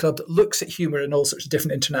Comedy Club that looks at humour in all sorts of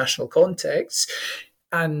different international contexts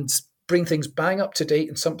and bring things bang up to date,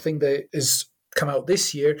 and something that is come out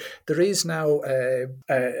this year. There is now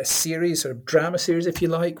a series, or a drama series, if you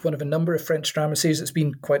like, one of a number of French drama series that's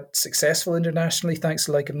been quite successful internationally, thanks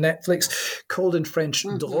to like Netflix, called in French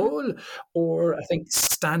Drôle, or I think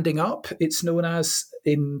Standing Up, it's known as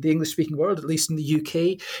in the English-speaking world, at least in the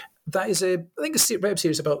UK. That is a web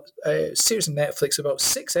series about series on Netflix, about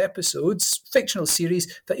 6 episodes, fictional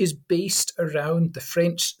series that is based around the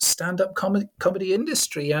French stand-up comedy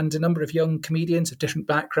industry and a number of young comedians of different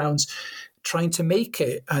backgrounds trying to make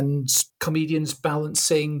it, and comedians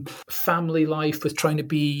balancing family life with trying to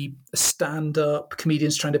be a stand-up,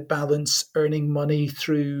 comedians trying to balance earning money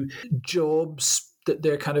through jobs that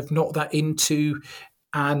they're kind of not that into,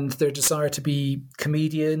 and their desire to be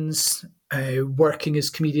comedians, working as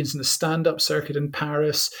comedians in the stand-up circuit in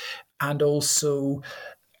Paris, and also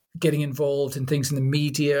getting involved in things in the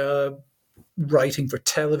media, writing for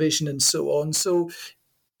television and so on. So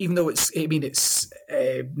even though it's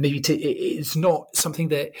not something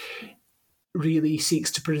that really seeks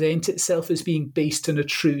to present itself as being based on a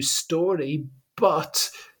true story, but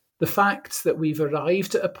the fact that we've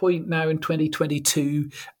arrived at a point now in 2022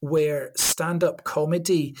 where stand-up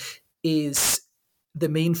comedy is the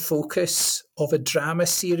main focus of a drama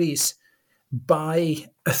series by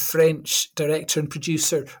a French director and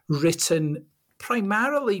producer, written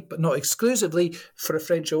primarily, but not exclusively, for a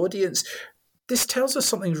French audience, this tells us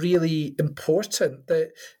something really important,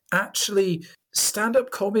 that actually stand-up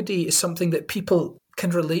comedy is something that people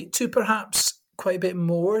can relate to perhaps quite a bit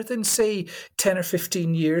more than, say, 10 or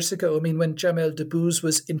 15 years ago. I mean, when Jamel Debbouze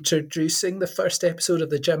was introducing the first episode of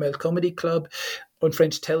the Jamel Comedy Club on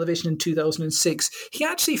French television in 2006, he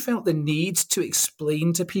actually felt the need to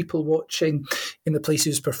explain to people watching in the place he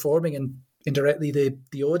was performing, and indirectly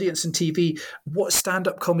the audience on TV, what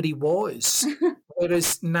stand-up comedy was.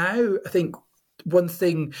 Whereas now, I think one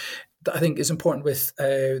thing that I think is important with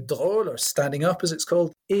Drôle, or Standing Up as it's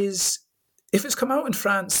called, is if it's come out in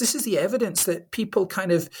France, this is the evidence that people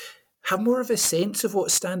kind of have more of a sense of what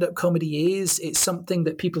stand-up comedy is. It's something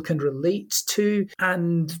that people can relate to,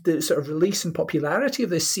 and the sort of release and popularity of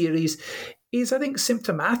this series is, I think,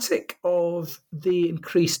 symptomatic of the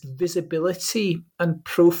increased visibility and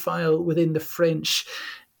profile within the French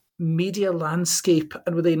media landscape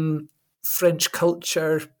and within French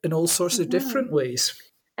culture in all sorts of different ways.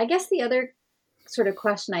 I guess the other sort of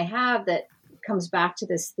question I have that comes back to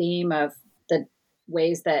this theme of the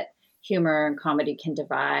ways that humor and comedy can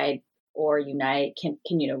divide or unite, can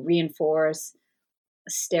reinforce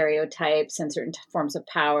stereotypes and certain forms of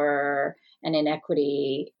power and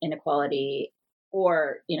inequality,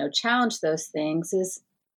 or, challenge those things, is,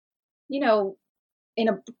 in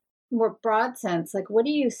a more broad sense, like, what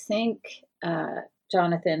do you think,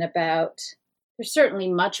 Jonathan, about, there's certainly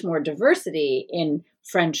much more diversity in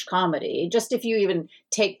French comedy, just if you even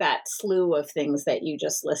take that slew of things that you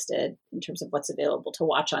just listed in terms of what's available to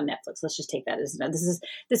watch on Netflix. Let's just take that as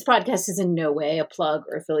this podcast is in no way a plug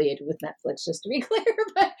or affiliated with Netflix, just to be clear,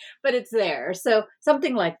 but it's there. So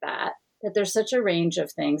something like that there's such a range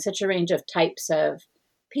of things, such a range of types of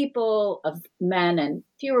people, of men, and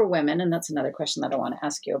fewer women. And that's another question that I want to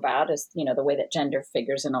ask you about, is, the way that gender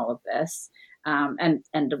figures in all of this, and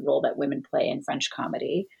the role that women play in French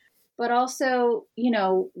comedy. But also,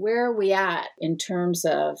 where are we at in terms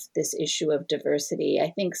of this issue of diversity?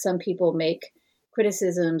 I think some people make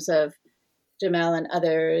criticisms of Jamel and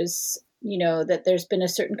others, that there's been a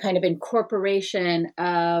certain kind of incorporation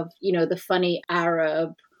of, the funny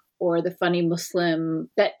Arab or the funny Muslim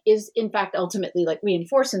that is, in fact, ultimately like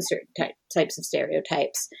reinforcing certain types of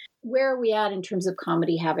stereotypes. Where are we at in terms of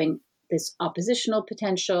comedy having this oppositional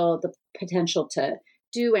potential, the potential to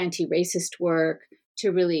do anti-racist work,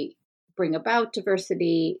 to really bring about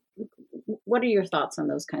diversity? What are your thoughts on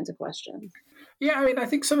those kinds of questions? Yeah, I mean, I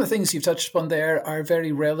think some of the things you've touched upon there are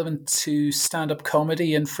very relevant to stand-up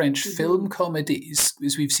comedy and French film comedies,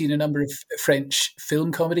 because we've seen a number of French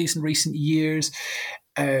film comedies in recent years.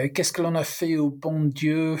 Qu'est-ce que l'on a fait au bon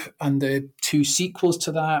Dieu, and the 2 sequels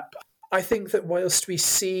to that. I think that whilst we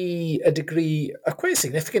see a quite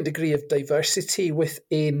significant degree of diversity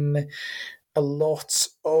within a lot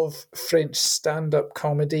of French stand-up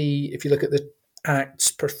comedy, if you look at the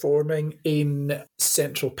acts performing in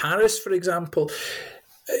central Paris, for example,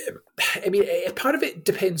 I mean, part of it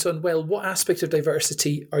depends on, well, what aspect of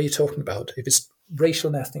diversity are you talking about? If it's racial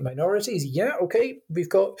and ethnic minorities. Yeah, okay, we've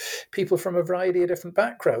got people from a variety of different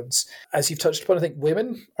backgrounds. As you've touched upon, I think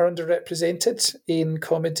women are underrepresented in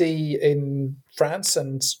comedy in France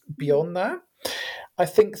and beyond that. I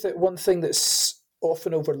think that one thing that's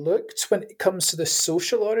often overlooked when it comes to the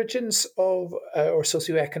social origins of, or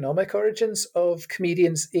socioeconomic origins of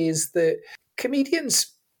comedians, is that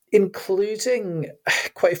comedians, including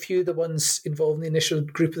quite a few of the ones involved in the initial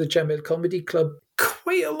group of the Jamel Comedy Club,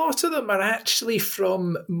 quite a lot of them are actually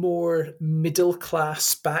from more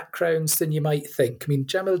middle-class backgrounds than you might think. I mean,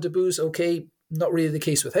 Jamel Debbouze, okay, not really the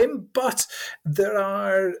case with him, but there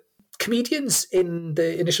are comedians in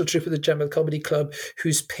the initial troupe of the Jamel Comedy Club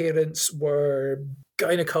whose parents were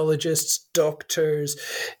gynecologists, doctors,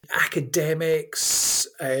 academics.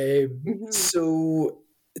 So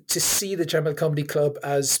to see the Jamel Comedy Club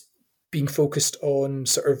as being focused on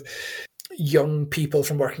sort of young people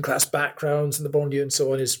from working class backgrounds in the banlieue and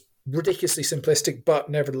so on is ridiculously simplistic, but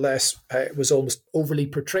nevertheless it was almost overly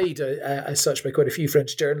portrayed as such by quite a few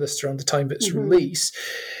French journalists around the time of its release.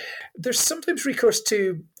 There's sometimes recourse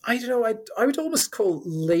to, I don't know, I would almost call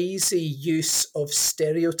lazy use of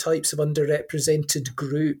stereotypes of underrepresented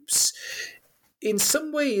groups. In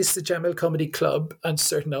some ways, the Jamel Comedy Club and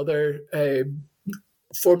certain other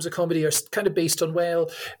forms of comedy are kind of based on, well,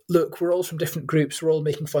 look, we're all from different groups, we're all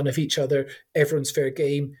making fun of each other, everyone's fair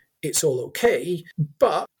game, it's all okay.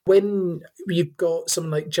 But when you've got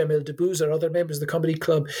someone like Jamel Debbouze or other members of the comedy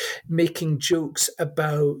club making jokes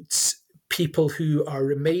about people who are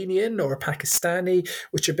Romanian or Pakistani,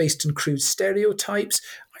 which are based on crude stereotypes,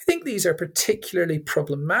 I think these are particularly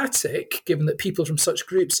problematic, given that people from such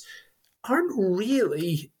groups aren't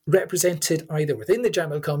really represented either within the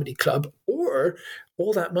Jamel Comedy Club or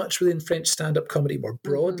all that much within French stand-up comedy more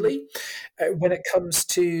broadly. When it comes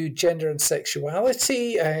to gender and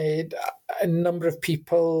sexuality, a number of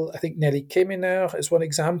people, I think Nelly Kemener is one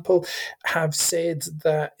example, have said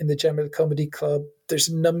that in the Jamel Comedy Club, there's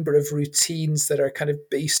a number of routines that are kind of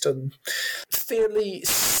based on fairly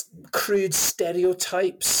crude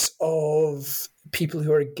stereotypes of people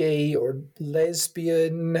who are gay or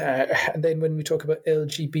lesbian. And then when we talk about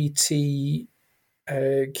LGBTQ+,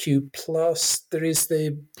 there is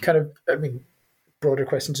the kind of, broader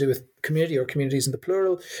question to do with community or communities in the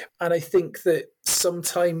plural. And I think that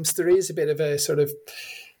sometimes there is a bit of a sort of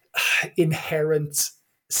inherent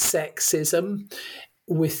sexism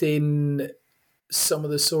within some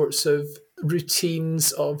of the sorts of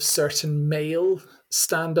routines of certain male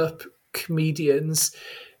stand-up comedians.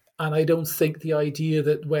 And I don't think the idea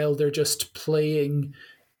that, well, they're just playing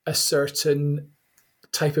a certain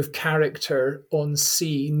type of character on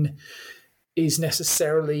scene is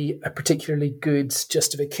necessarily a particularly good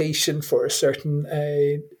justification for a certain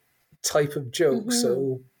type of joke.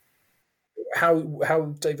 So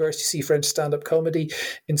how diverse you see French stand-up comedy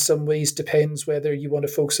in some ways depends whether you want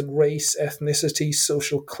to focus on race, ethnicity,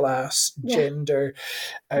 social class, gender,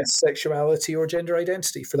 sexuality, or gender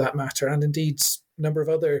identity for that matter, and indeed a number of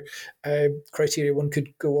other criteria one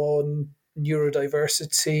could go on,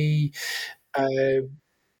 neurodiversity.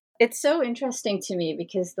 It's so interesting to me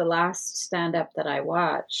because the last stand-up that I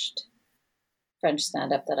watched, French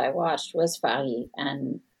stand-up that I watched, was Farid.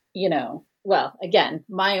 And, well, again,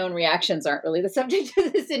 my own reactions aren't really the subject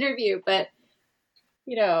of this interview, but,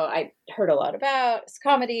 I heard a lot about his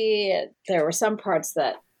comedy. There were some parts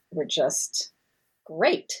that were just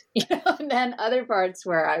great, and then other parts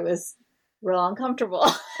where I was real uncomfortable.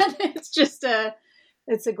 It's just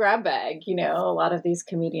it's a grab bag, a lot of these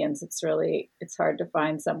comedians, it's hard to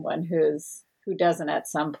find someone who doesn't at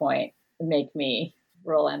some point make me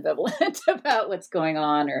real ambivalent about what's going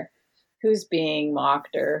on or who's being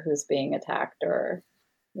mocked or who's being attacked or,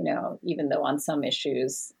 even though on some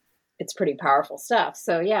issues it's pretty powerful stuff.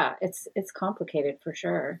 So yeah, it's complicated for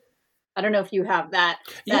sure. I don't know if you have that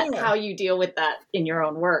how you deal with that in your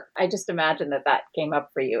own work. I just imagine that came up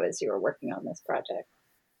for you as you were working on this project.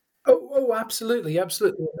 Oh, absolutely.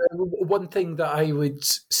 One thing that I would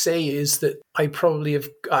say is that I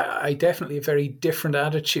definitely have very different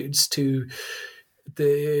attitudes to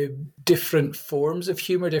the different forms of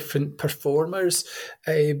humor, different performers,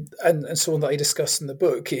 and so on that I discuss in the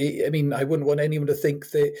book. I wouldn't want anyone to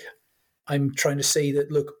think that I'm trying to say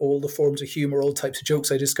that, look, all the forms of humor, all types of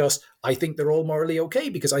jokes I discuss, I think they're all morally okay,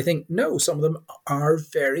 because I think, no, some of them are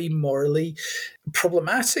very morally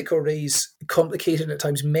problematic or raise complicated and at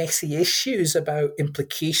times messy issues about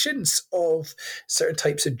implications of certain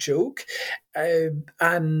types of joke.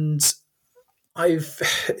 And I've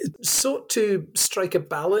sought to strike a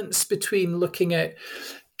balance between looking at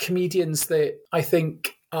comedians that I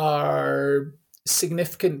think are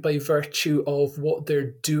significant by virtue of what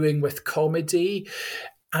they're doing with comedy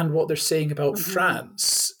and what they're saying about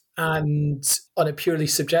France. And on a purely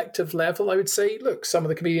subjective level, I would say, look, some of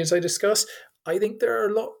the comedians I discuss, I think they're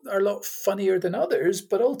a lot funnier than others,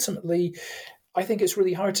 but ultimately, I think it's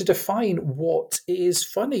really hard to define what is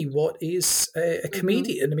funny, what is a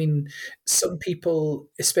comedian. I mean, some people,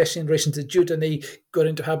 especially in relation to Dieudonné, got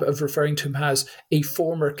into a habit of referring to him as a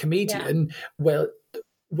former comedian. Yeah. Well,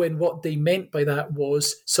 when what they meant by that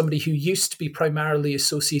was somebody who used to be primarily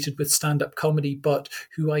associated with stand-up comedy, but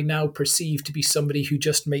who I now perceive to be somebody who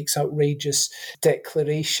just makes outrageous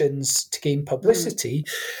declarations to gain publicity.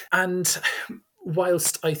 And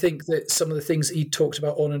whilst I think that some of the things he talked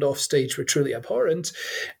about on and off stage were truly abhorrent,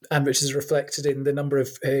 and which is reflected in the number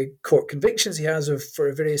of court convictions he has for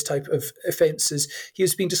various type of offences, he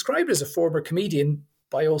was being described as a former comedian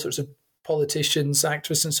by all sorts of politicians,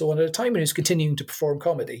 activists, and so on at a time when he was continuing to perform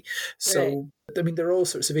comedy. So, right. I mean, there are all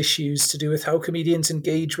sorts of issues to do with how comedians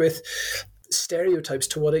engage with stereotypes.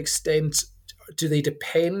 To what extent do they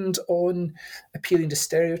depend on appealing to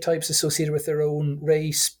stereotypes associated with their own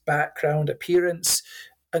race, background, appearance,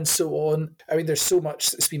 and so on? I mean, there's so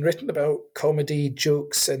much that's been written about comedy,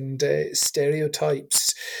 jokes, and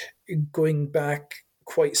stereotypes going back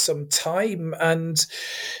quite some time. And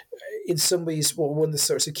in some ways, one of the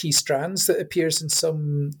sorts of key strands that appears in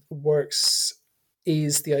some works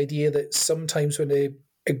is the idea that sometimes when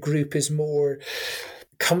a group is more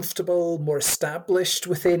comfortable, more established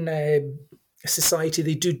within a society,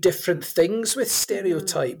 they do different things with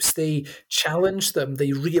stereotypes. They challenge them, they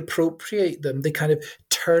reappropriate them, they kind of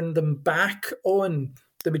turn them back on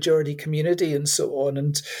the majority community and so on.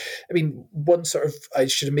 And I mean, one sort of, I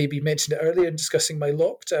should have maybe mentioned it earlier in discussing my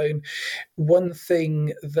lockdown, one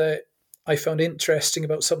thing that I found interesting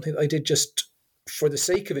about something that I did just for the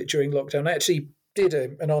sake of it during lockdown, I actually did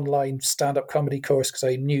an online stand-up comedy course because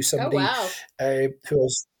I knew somebody who I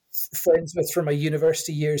was friends with from my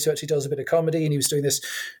university years who actually does a bit of comedy, and he was doing this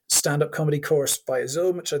stand-up comedy course by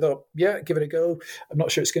Zoom, which I thought, yeah, give it a go. I'm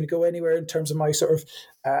not sure it's going to go anywhere in terms of my sort of,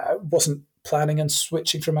 wasn't planning on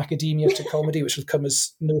switching from academia to comedy, which will come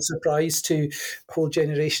as no surprise to whole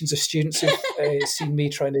generations of students who've seen me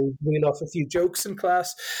trying to reel off a few jokes in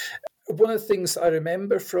class. One of the things I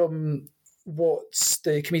remember from what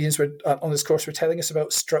the comedians were on this course were telling us about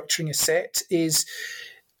structuring a set is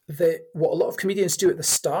that what a lot of comedians do at the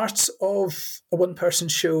start of a one-person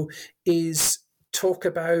show is talk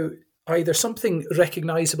about either something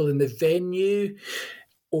recognizable in the venue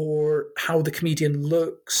or how the comedian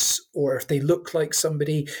looks or if they look like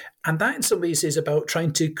somebody. And that in some ways is about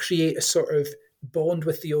trying to create a sort of bond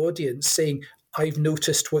with the audience, saying, I've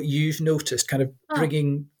noticed what you've noticed, kind of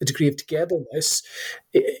bringing a degree of togetherness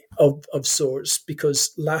of sorts,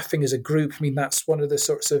 because laughing as a group, I mean, that's one of the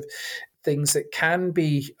sorts of things that can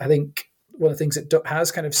be, I think, one of the things that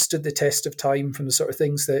has kind of stood the test of time from the sort of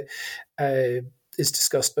things that is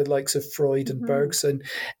discussed by the likes of Freud and Bergson.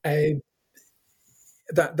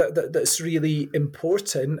 That's really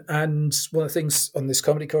important. And one of the things on this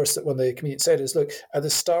comedy course that one of the comedians said is, look, at the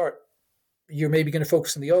start, you're maybe going to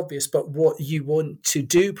focus on the obvious, but what you want to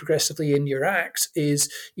do progressively in your act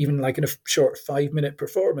is, even like in a short 5-minute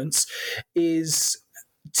performance, is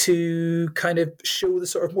to kind of show the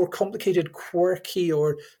sort of more complicated, quirky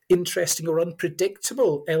or interesting or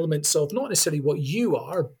unpredictable elements of not necessarily what you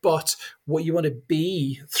are, but what you want to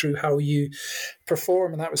be through how you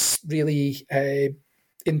perform. And that was really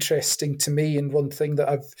interesting to me. And one thing that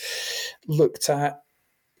I've looked at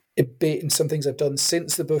a bit and some things I've done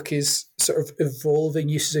since the book is sort of evolving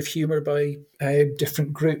uses of humour by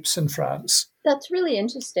different groups in France. That's really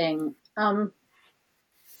interesting.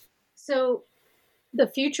 So the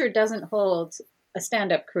future doesn't hold a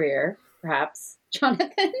stand-up career, perhaps,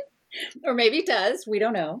 Jonathan, or maybe it does. We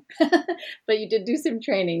don't know. But you did do some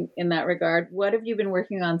training in that regard. What have you been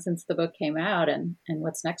working on since the book came out, and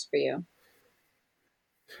what's next for you?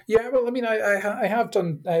 Yeah, well, I mean, I have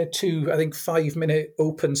done 2, I think, 5-minute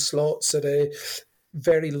open slots at a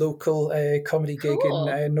very local comedy gig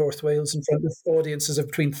in North Wales in front of audiences of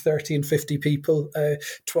between 30 and 50 people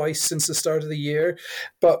twice since the start of the year.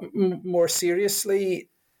 But more seriously,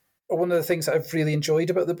 one of the things that I've really enjoyed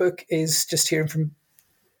about the book is just hearing from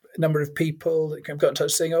a number of people that have got in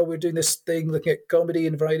touch saying, we're doing this thing, looking at comedy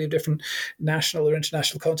in a variety of different national or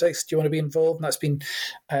international contexts. Do you want to be involved? And that's been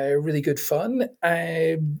really good fun,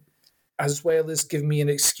 as well as giving me an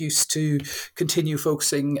excuse to continue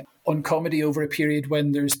focusing on comedy over a period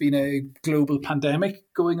when there's been a global pandemic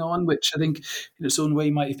going on, which I think in its own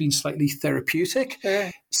way might have been slightly therapeutic.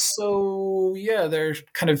 Sure. So, yeah, they're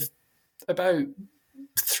kind of about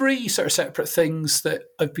three sort of separate things that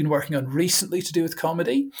I've been working on recently to do with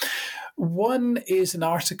comedy. One is an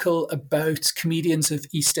article about comedians of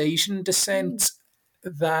East Asian descent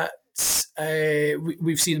that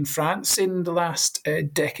we've seen in France in the last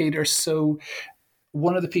decade or so.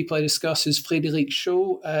 One of the people I discuss is Frédéric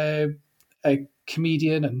Chaud, a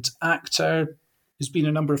comedian and actor who's been in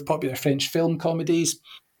a number of popular French film comedies,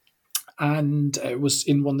 and was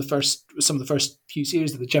in some of the first few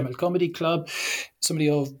series of the Jamel Comedy Club. Somebody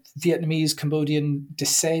of Vietnamese, Cambodian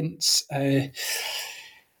descent,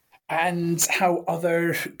 and how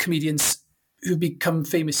other comedians who've become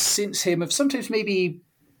famous since him have sometimes maybe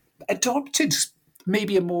adopted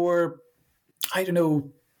maybe a more, I don't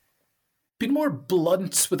know, been more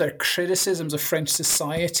blunt with their criticisms of French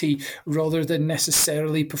society rather than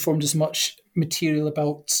necessarily performed as much material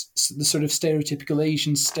about the sort of stereotypical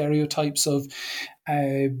Asian stereotypes of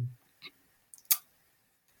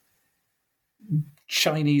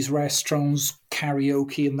Chinese restaurants,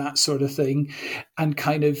 karaoke and that sort of thing, and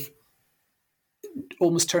kind of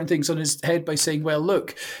almost turn things on his head by saying, well,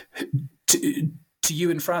 look, to you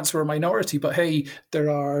in France we're a minority, but hey, there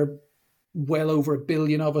are well over 1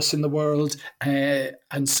 billion of us in the world,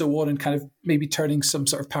 and so on, and kind of maybe turning some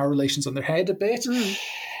sort of power relations on their head a bit.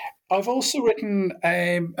 I've also written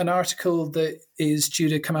an article that is due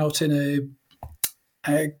to come out in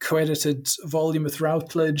a co-edited volume with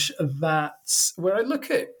Routledge, where I look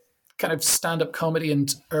at kind of stand-up comedy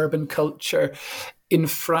and urban culture in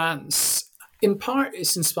France. In part,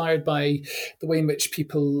 it's inspired by the way in which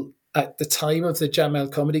people at the time of the Jamel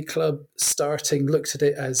Comedy Club starting looked at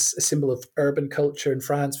it as a symbol of urban culture in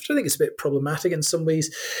France, which I think is a bit problematic in some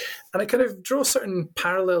ways. And I kind of draw certain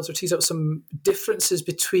parallels or tease out some differences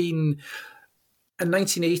between a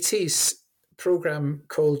 1980s program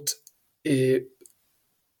called HIP,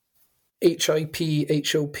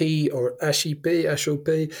 HOP, or HIP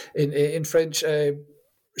in French,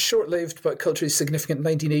 short-lived but culturally significant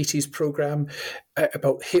 1980s program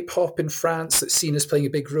about hip-hop in France that's seen as playing a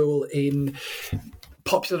big role in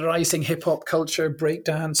popularizing hip-hop culture,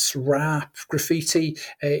 breakdance, rap, graffiti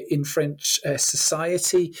in French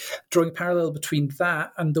society, drawing a parallel between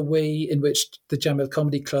that and the way in which the Jamel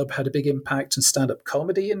Comedy Club had a big impact on stand-up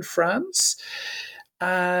comedy in France.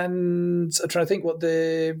 And I'm trying to think what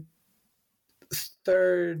the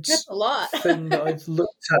third thing that I've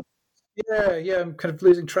looked at. Yeah, I'm kind of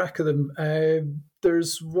losing track of them.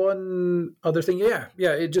 There's one other thing. Yeah,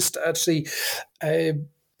 it just actually,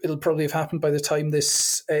 it'll probably have happened by the time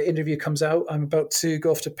this interview comes out. I'm about to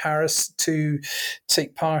go off to Paris to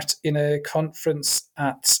take part in a conference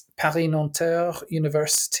at Paris-Nanterre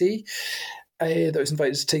University that was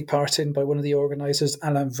invited to take part in by one of the organisers,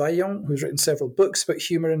 Alain Vaillant, who's written several books about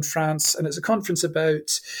humour in France. And it's a conference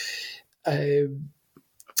about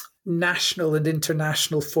national and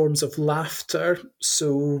international forms of laughter.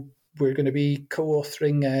 So we're going to be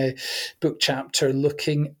co-authoring a book chapter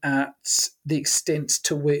looking at the extent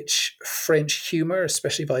to which French humour,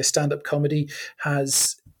 especially via stand-up comedy,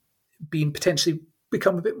 has been potentially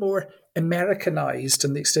become a bit more Americanized,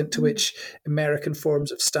 and the extent to which American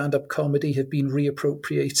forms of stand-up comedy have been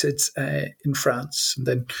reappropriated in France. And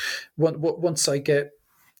then once I get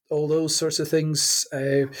all those sorts of things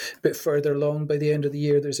a bit further along, by the end of the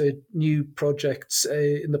year, there's a new project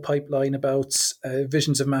in the pipeline about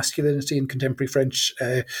visions of masculinity in contemporary French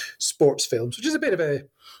sports films, which is a bit of a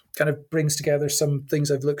kind of brings together some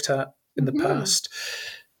things I've looked at in the past.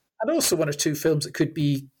 And also one or two films that could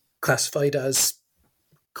be classified as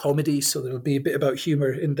comedy, so there'll be a bit about humor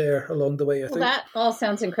in there along the way, I think. That all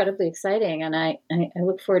sounds incredibly exciting, and I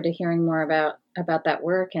look forward to hearing more about that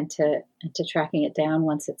work and to tracking it down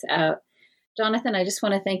once it's out. Jonathan, I just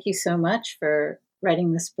want to thank you so much for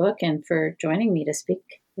writing this book and for joining me to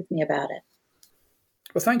speak with me about it.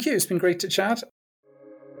 Well, thank you. It's been great to chat.